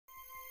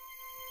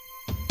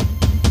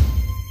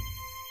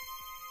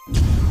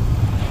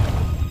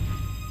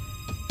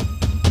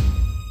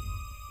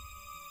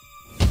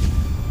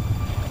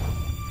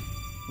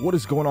What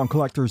is going on,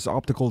 collectors?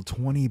 Optical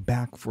 20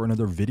 back for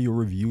another video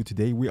review.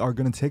 Today we are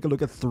going to take a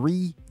look at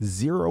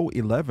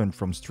Threezero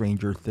from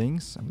Stranger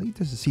Things. I believe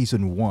this is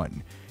season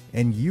 1,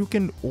 and you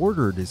can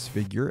order this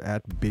figure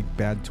at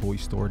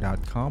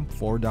bigbadtoystore.com.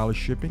 $4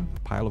 shipping,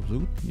 pile of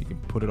loot. You can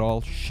put it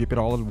all, ship it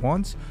all at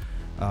once.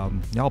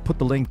 I'll put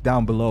the link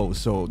down below.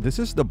 So this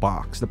is the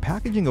box. The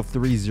packaging of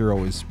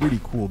Threezero is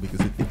really cool because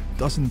it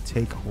doesn't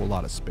take a whole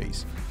lot of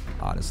space,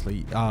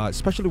 honestly,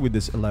 especially with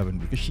this 11,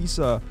 because she's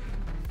a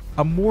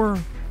more,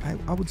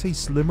 I would say,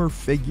 slimmer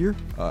figure.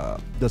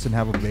 Doesn't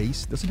have a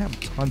base, doesn't have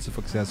tons of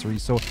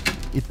accessories, so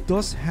it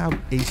does have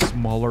a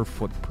smaller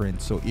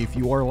footprint. So if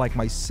you are like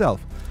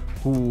myself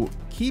who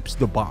keeps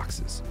the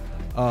boxes,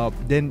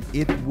 then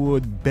it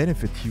would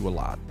benefit you a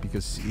lot,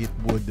 because it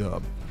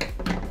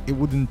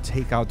wouldn't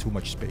take out too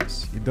much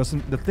space. It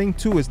doesn't. The thing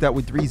too is that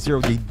with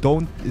Threezero, they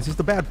don't, this is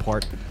the bad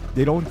part,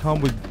 they don't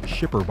come with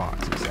shipper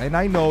boxes. And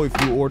I know if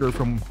you order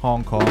from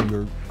Hong Kong,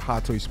 your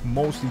Hot Toys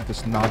mostly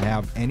does not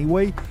have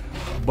anyway,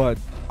 but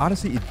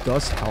honestly it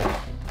does help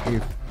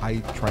if I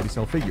try to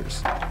sell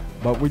figures.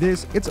 But with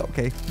this, it's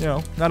okay, you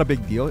know, not a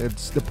big deal.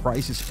 It's, the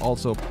price is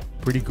also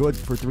pretty good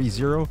for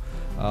Threezero.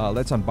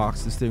 Let's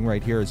unbox this thing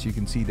right here. As you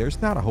can see,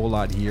 there's not a whole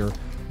lot here.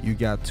 You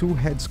got 2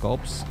 head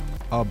sculpts,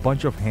 a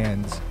bunch of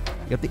hands.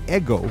 You got the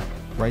ego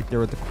right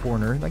there at the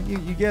corner. Like you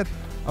get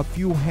a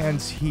few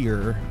hands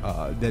here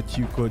that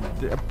you could,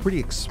 pretty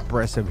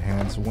expressive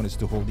hands. One is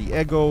to hold the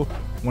ego,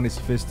 one is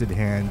fisted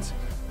hands.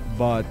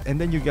 But, and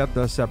then you got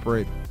the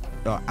separate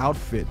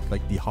outfit,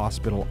 like the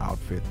hospital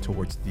outfit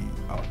towards the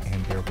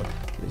end there. But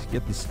let's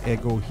get this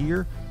ego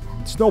here.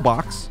 It's no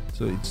box,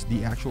 so it's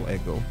the actual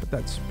ego, but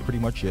that's pretty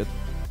much it.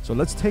 So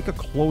let's take a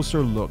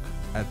closer look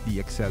at the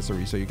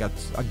accessory. So you got,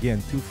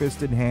 again, 2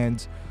 fisted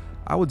hands.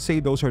 I would say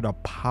those are the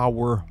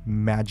power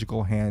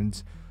magical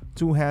hands.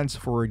 2 hands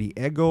for the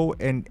ego,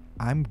 and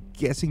I'm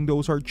guessing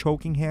those are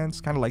choking hands,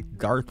 kind of like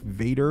Darth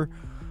Vader.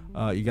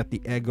 You got the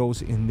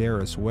egos in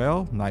there as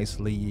well,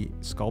 nicely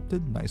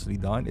sculpted, nicely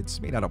done. It's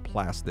made out of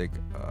plastic.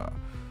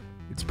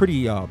 It's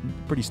pretty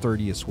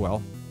sturdy as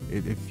well.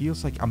 It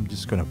feels like I'm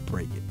just gonna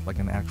break it, like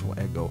an actual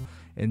ego.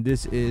 And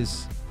this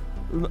is,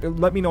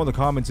 let me know in the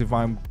comments if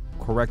I'm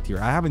correct here.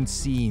 I haven't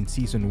seen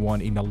season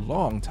 1 in a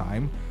long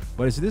time,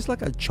 but is this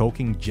like a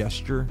choking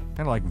gesture,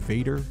 kind of like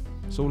Vader,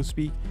 so to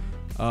speak?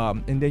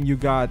 And then you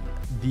got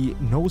the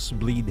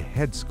nosebleed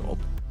head sculpt,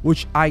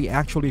 which I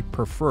actually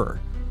prefer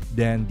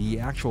than the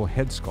actual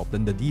head sculpt,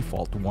 than the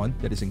default one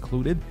that is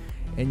included.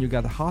 And you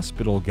got the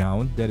hospital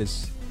gown that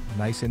is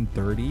nice and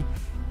dirty,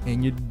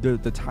 and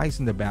the ties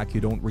in the back,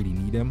 you don't really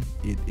need them.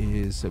 It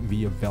is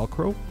via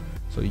Velcro,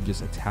 so you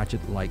just attach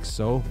it like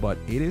so. But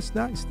it is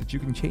nice that you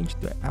can change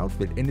the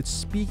outfit. And it's,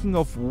 speaking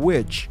of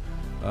which,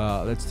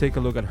 let's take a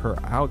look at her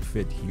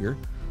outfit here.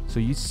 So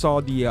you saw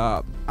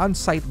the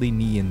unsightly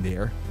knee in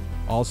there.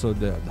 Also,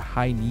 the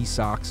high knee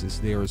socks is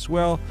there as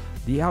well.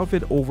 The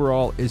outfit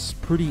overall is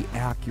pretty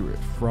accurate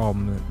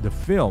from the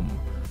film,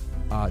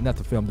 not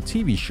the film, the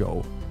TV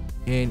show.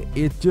 And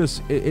it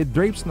just, it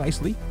drapes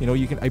nicely. You know,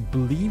 you can, I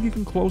believe you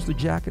can close the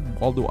jacket,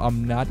 although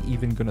I'm not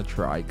even gonna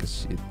try,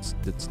 because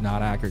it's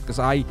not accurate. Because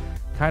I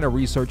kind of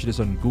researched this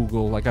on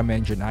Google. Like I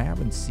mentioned, I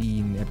haven't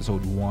seen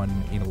episode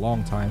 1 in a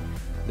long time.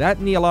 That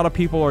knee, a lot of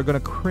people are gonna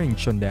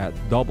cringe on that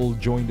double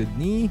jointed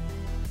knee.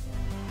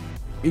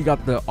 You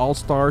got the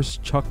All-Stars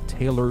Chuck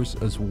Taylors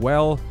as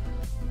well,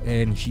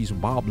 and she's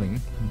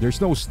wobbling. There's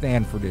no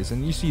stand for this,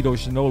 and you see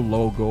there's no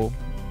logo,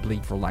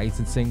 bleed for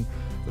licensing.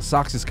 The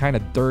socks is kind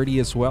of dirty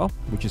as well,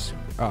 which is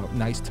a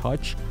nice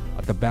touch.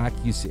 At the back,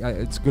 you see,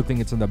 it's a good thing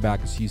it's on the back,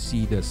 because you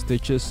see the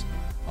stitches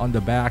on the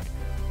back.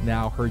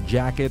 Now her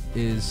jacket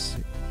is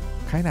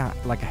kind of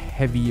like a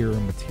heavier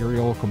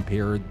material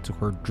compared to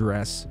her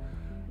dress.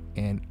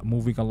 And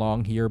moving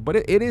along here, but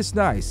it is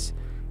nice.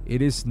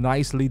 It is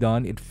nicely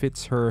done. It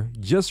fits her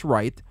just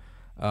right.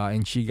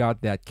 And she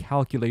got that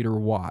calculator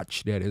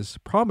watch that is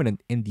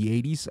prominent in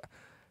the 80s.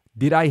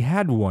 Did I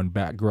had one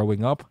back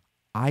growing up?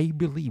 I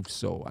believe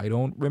so. I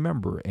don't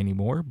remember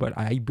anymore, but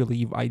I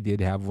believe I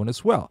did have one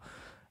as well.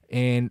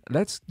 And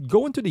let's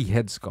go into the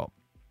head sculpt.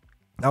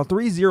 Now,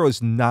 Threezero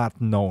is not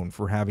known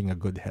for having a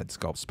good head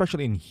sculpt,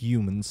 especially in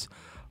humans.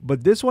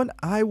 But this one,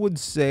 I would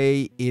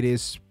say it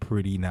is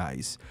pretty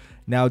nice.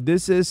 Now,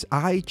 this is,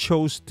 I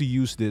chose to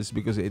use this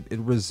because it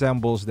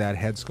resembles that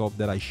head sculpt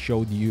that I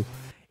showed you.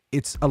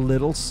 It's a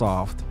little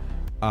soft.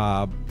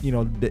 You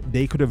know,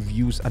 they could have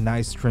used a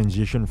nice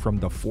transition from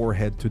the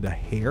forehead to the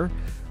hair,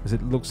 because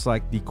it looks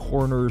like the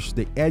corners,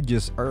 the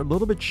edges are a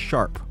little bit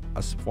sharp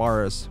as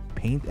far as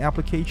paint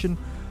application.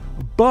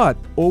 But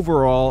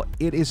overall,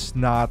 it is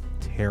not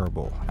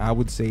terrible. I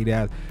would say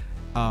that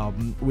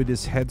with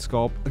this head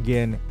sculpt,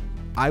 again,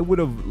 I would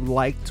have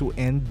liked to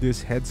end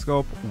this head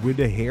sculpt with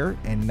the hair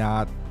and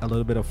not a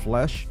little bit of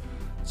flesh,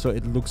 so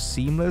it looks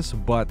seamless.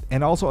 But,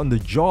 and also on the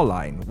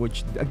jawline,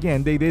 which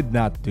again they did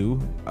not do.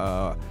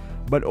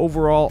 But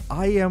overall,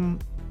 I'm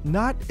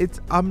not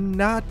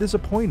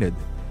disappointed.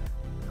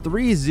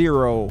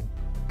 Threezero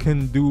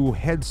can do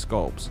head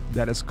sculpts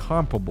that is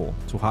comparable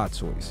to Hot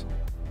Toys.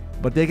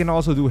 but they can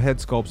also do head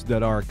sculpts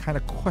that are kind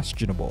of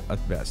questionable at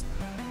best.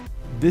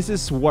 This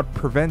is what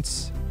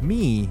prevents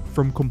me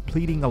from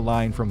completing a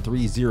line from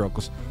Threezero,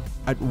 because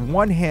at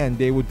one hand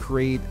they would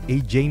create a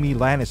Jaime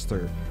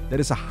Lannister that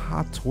is a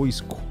Hot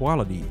Toys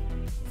quality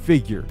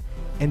figure,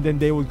 and then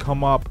they would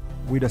come up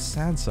with a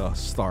Sansa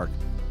Stark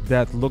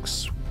that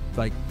looks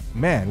like,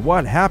 man,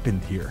 what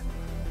happened here?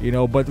 You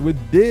know, but with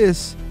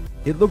this,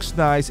 it looks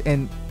nice,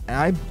 and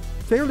I'm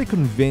fairly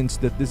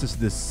convinced that this is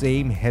the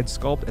same head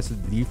sculpt as the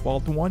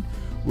default one,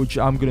 which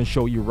I'm gonna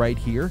show you right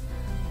here.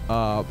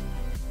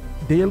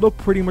 They look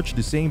pretty much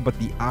the same, but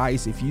the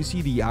eyes, if you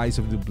see the eyes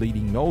of the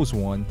bleeding nose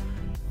one,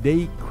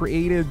 they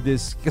created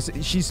this because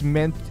this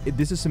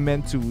is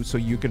meant to, so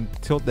you can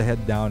tilt the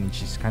head down and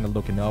she's kind of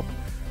looking up.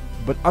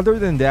 But other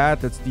than that,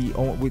 that's the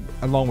only,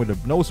 along with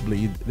the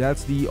nosebleed,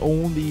 that's the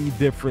only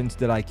difference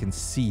that I can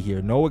see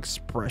here. No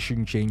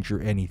expression change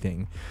or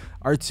anything.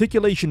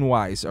 Articulation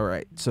wise, all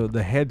right, so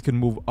the head can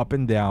move up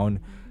and down.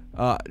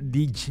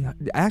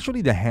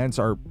 Actually the hands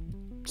are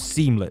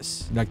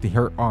seamless, like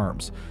her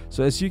arms.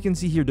 So as you can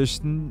see here,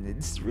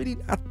 it's really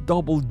not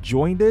double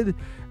jointed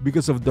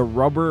because of the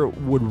rubber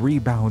would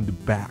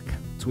rebound back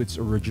to its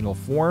original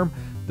form.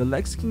 The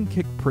legs can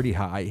kick pretty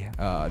high.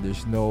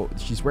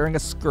 She's wearing a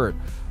skirt.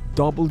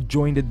 Double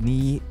jointed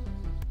knee,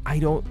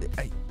 I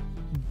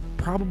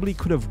probably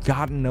could have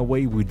gotten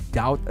away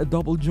without a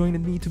double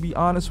jointed knee, to be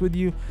honest with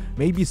you.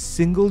 Maybe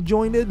single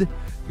jointed,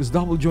 because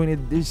double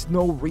jointed, there's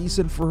no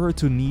reason for her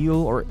to kneel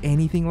or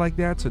anything like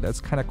that, so that's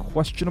kind of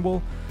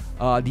questionable.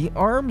 The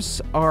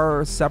arms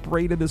are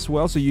separated as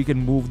well, so you can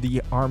move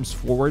the arms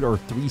forward or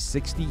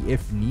 360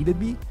 if needed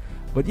be.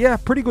 But yeah,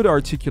 pretty good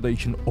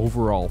articulation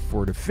overall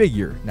for the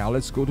figure. Now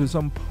let's go to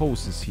some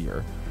poses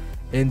here,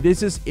 and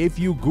this is if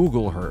you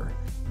Google her.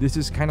 This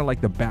is kind of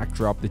like the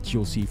backdrop that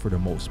you'll see for the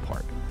most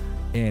part,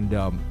 and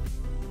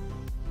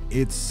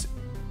it's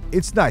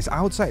nice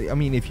outside. I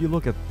mean, if you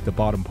look at the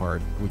bottom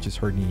part, which is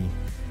her knee,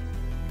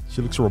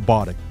 she looks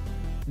robotic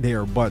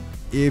there, but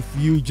if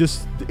you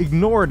just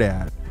ignore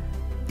that,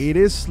 it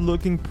is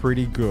looking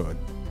pretty good.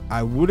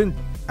 I wouldn't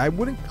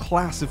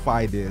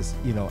classify this,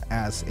 you know,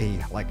 as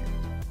a like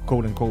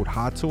quote unquote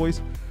Hot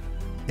Toys.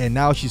 And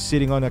now she's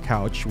sitting on a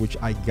couch, which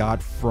I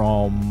got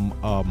from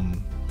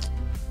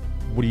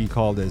what do you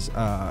call this,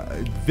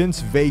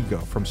 Vince Vega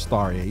from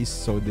Star Ace.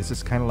 So this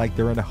is kind of like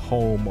they're in the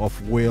home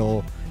of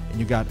Will, and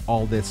you got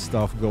all this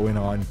stuff going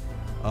on.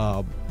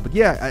 But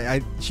yeah,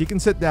 she can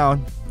sit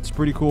down. It's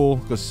pretty cool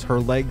because her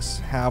legs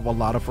have a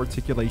lot of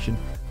articulation.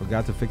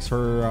 Forgot to fix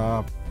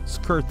her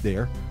skirt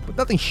there, but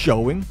nothing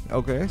showing.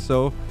 Okay,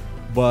 so,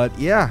 but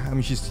yeah, I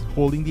mean, she's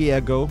holding the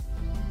Eggo,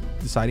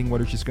 deciding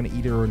whether she's gonna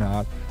eat it or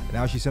not. And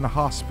now she's in a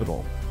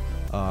hospital,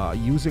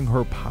 using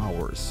her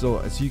powers. So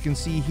as you can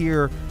see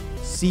here,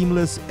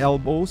 seamless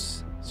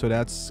elbows, so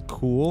that's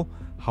cool.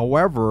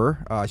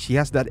 However, she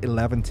has that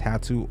 11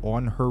 tattoo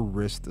on her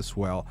wrist as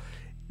well.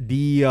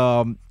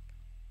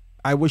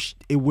 I wish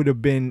it would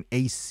have been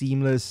a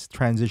seamless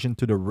transition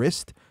to the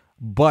wrist,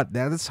 but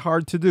that is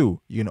hard to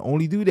do. You can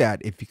only do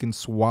that if you can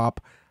swap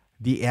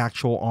the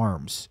actual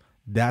arms.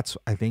 That's,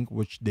 I think,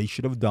 what they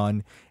should have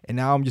done. And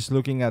now I'm just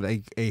looking at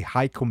a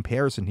high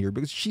comparison here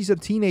because she's a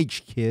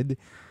teenage kid,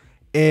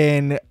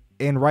 and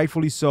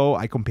rightfully so.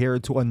 I compare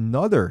it to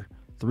another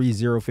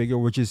Threezero figure,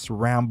 which is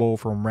Rambo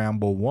from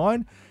Rambo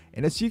 1,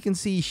 and as you can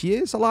see, she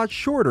is a lot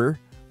shorter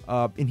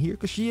in here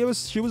because she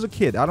was a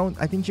kid.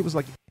 I think she was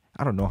like,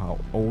 I don't know how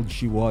old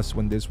she was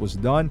when this was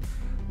done,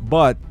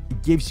 but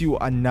it gives you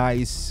a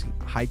nice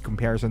height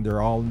comparison.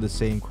 They're all in the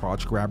same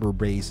crotch grabber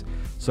base.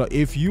 So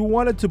if you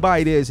wanted to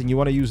buy this and you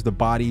want to use the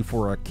body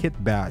for a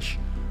kit bash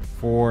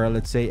for,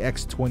 let's say,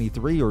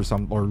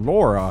 X23 or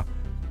Laura,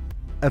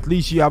 at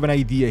least you have an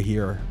idea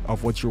here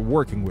of what you're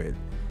working with.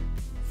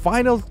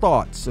 Final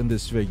thoughts on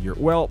this figure.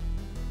 Well,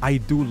 I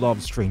do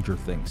love Stranger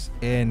Things,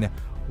 and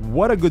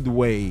what a good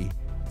way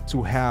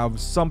to have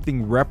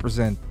something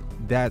represent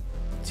that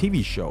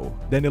TV show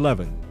than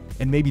 11,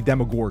 and maybe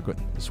Demogorgon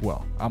as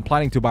well. I'm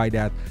planning to buy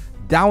that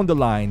down the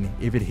line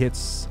if it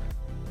hits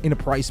in a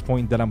price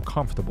point that I'm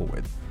comfortable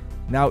with.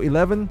 Now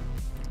 11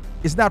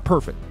 is not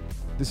perfect.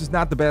 This is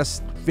not the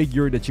best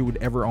figure that you would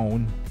ever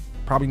own,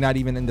 probably not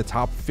even in the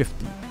top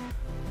 50,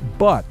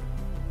 but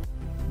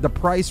the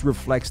price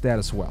reflects that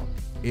as well.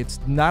 It's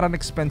not an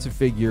expensive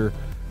figure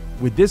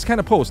with this kind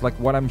of pose like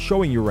what I'm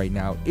showing you right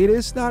now. It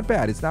is not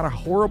bad. It's not a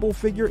horrible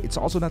figure. It's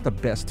also not the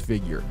best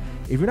figure.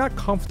 If you're not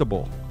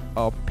comfortable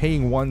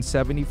paying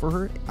 $170 for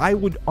her, I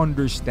would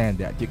understand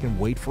that. You can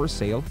wait for a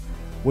sale,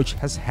 which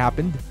has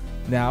happened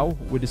now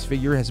with this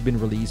figure. Has been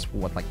released for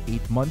what, like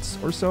 8 months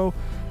or so.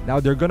 Now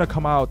they're gonna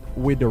come out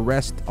with the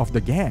rest of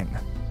the gang,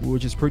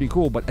 which is pretty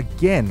cool. But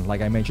again,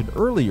 like I mentioned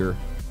earlier,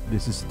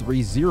 this is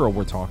Threezero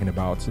we're talking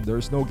about, so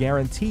there's no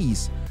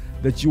guarantees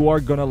that you are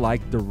gonna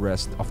like the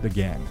rest of the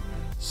gang.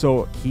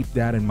 So keep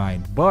that in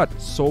mind. But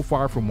so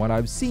far from what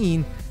I've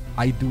seen,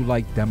 I do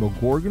like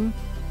Demogorgon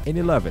and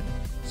 11.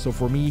 So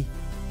for me,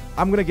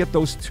 I'm gonna get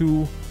those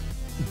two.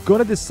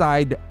 Gonna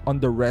decide on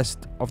the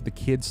rest of the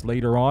kids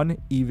later on.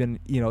 Even,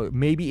 you know,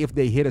 maybe if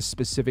they hit a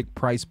specific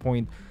price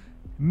point,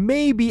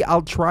 maybe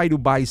I'll try to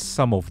buy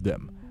some of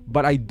them,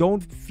 but I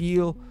don't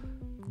feel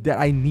that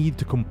I need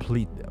to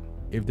complete them,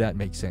 if that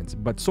makes sense.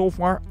 But so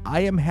far,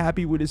 I am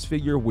happy with this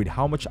figure, with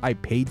how much I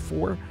paid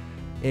for,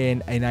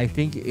 and I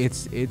think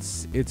it's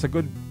a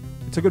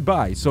good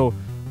buy. So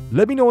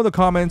let me know in the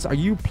comments, are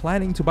you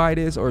planning to buy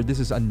this, or this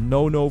is a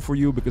no-no for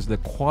you because of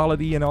the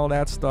quality and all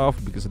that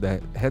stuff, because of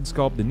the head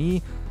sculpt, the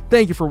knee?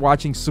 Thank you for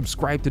watching.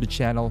 Subscribe to the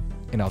channel,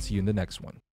 and I'll see you in the next one.